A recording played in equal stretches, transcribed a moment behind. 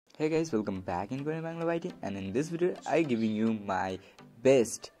Hey guys, welcome back in Bangla IT, and in this video I giving you my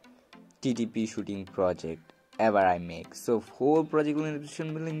best TTP shooting project ever I make. So whole project will in the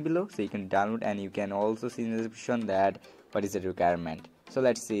description link below, so you can download, and you can also see in the description that what is the requirement. So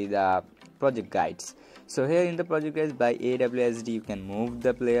let's see the project guides. So here in the project guides, by AWSD you can move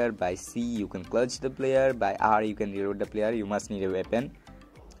the player, by C you can clutch the player, by R you can reload the player, you must need a weapon,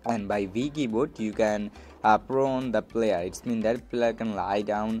 and by V keyboard you can prone the player. It means that player can lie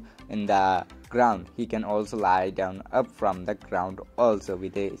down in the ground. He can also lie down up from the ground also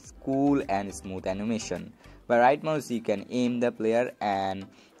with a cool and smooth animation. By right mouse you can aim the player, and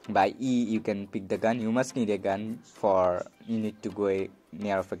by E you can pick the gun. You must need a gun, for you need to go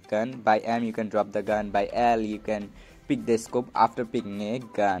near of a gun. By M you can drop the gun. By L you can pick the scope after picking a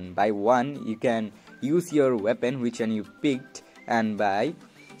gun. By 1 you can use your weapon which one you picked, and by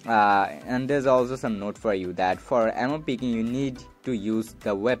and there's also some note for you that for ammo picking you need to use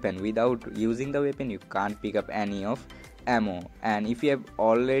the weapon. Without using the weapon you can't pick up any of ammo, and if you have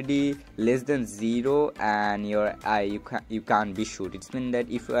already less than 0 and your you can't be shoot. It means that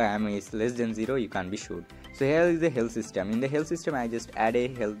if your ammo is less than 0 you can't be shoot. So here is the health system. In the health system I just add a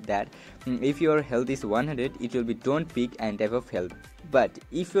health that if your health is 100 it will be don't pick any type of health, but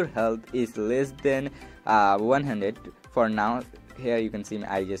if your health is less than 100, for now here you can see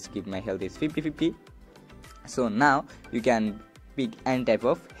I just keep my health is 50-50, so now you can pick any type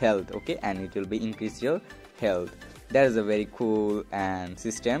of health, okay, and it will be increase your health. That is a very cool and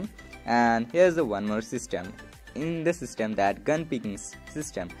system. And here's the one more system in the system, that gun picking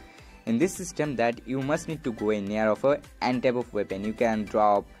system. In this system that you must need to go in near of a any type of weapon. You can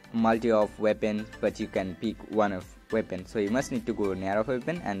drop multi of weapons, but you can pick one of weapon, so you must need to go near of a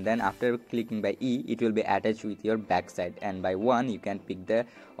weapon, and then after clicking by E it will be attached with your backside, and by 1 you can pick the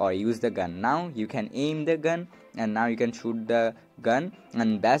or use the gun. Now you can aim the gun, and now you can shoot the gun,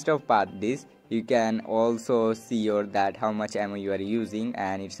 and best of part this you can also see your that how much ammo you are using,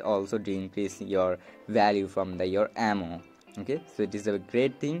 and it's also to increase your value from the your ammo. Okay, so it is a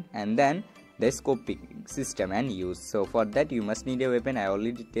great thing. And then the scope picking system and use. So for that you must need a weapon, I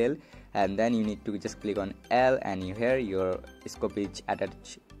already tell, and then you need to just click on L, and you hear your scope is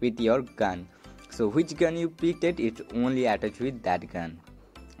attached with your gun. So which gun you picked it's only attached with that gun.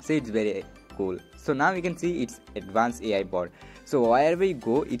 So it's very cool. So now you can see it's advanced AI bot. So wherever you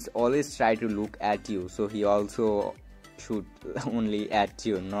go it's always try to look at you, so he also shoot only at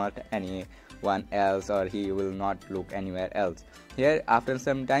you, not anyone else, or he will not look anywhere else. Here after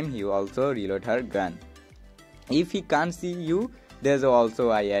some time he also reload her gun. If he can't see you, there's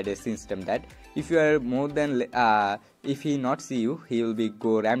also I add a system that if you are more than if he not see you, he will be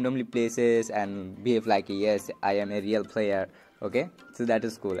go randomly places and behave like yes I am a real player. Okay, so that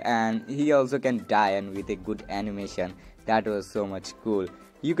is cool. And he also can die, and with a good animation. That was so much cool.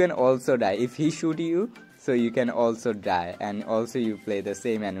 You can also die if he shoot you, so you can also die, and also you play the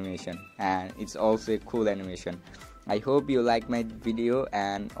same animation, and it's also a cool animation. I hope you like my video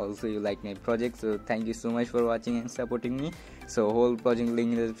and also you like my project. So thank you so much for watching and supporting me. So whole project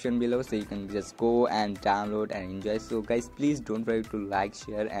link in the description below, so you can just go and download and enjoy. So guys, please don't forget to like,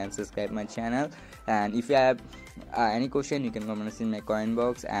 share and subscribe my channel. And if you have any question you can comment in my comment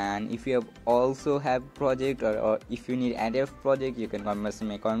box, and if you have also have project or if you need any project you can comment in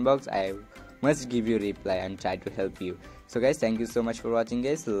my comment box. I must give you reply and try to help you. So guys, thank you so much for watching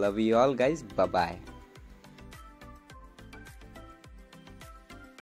guys. Love you all guys. Bye bye.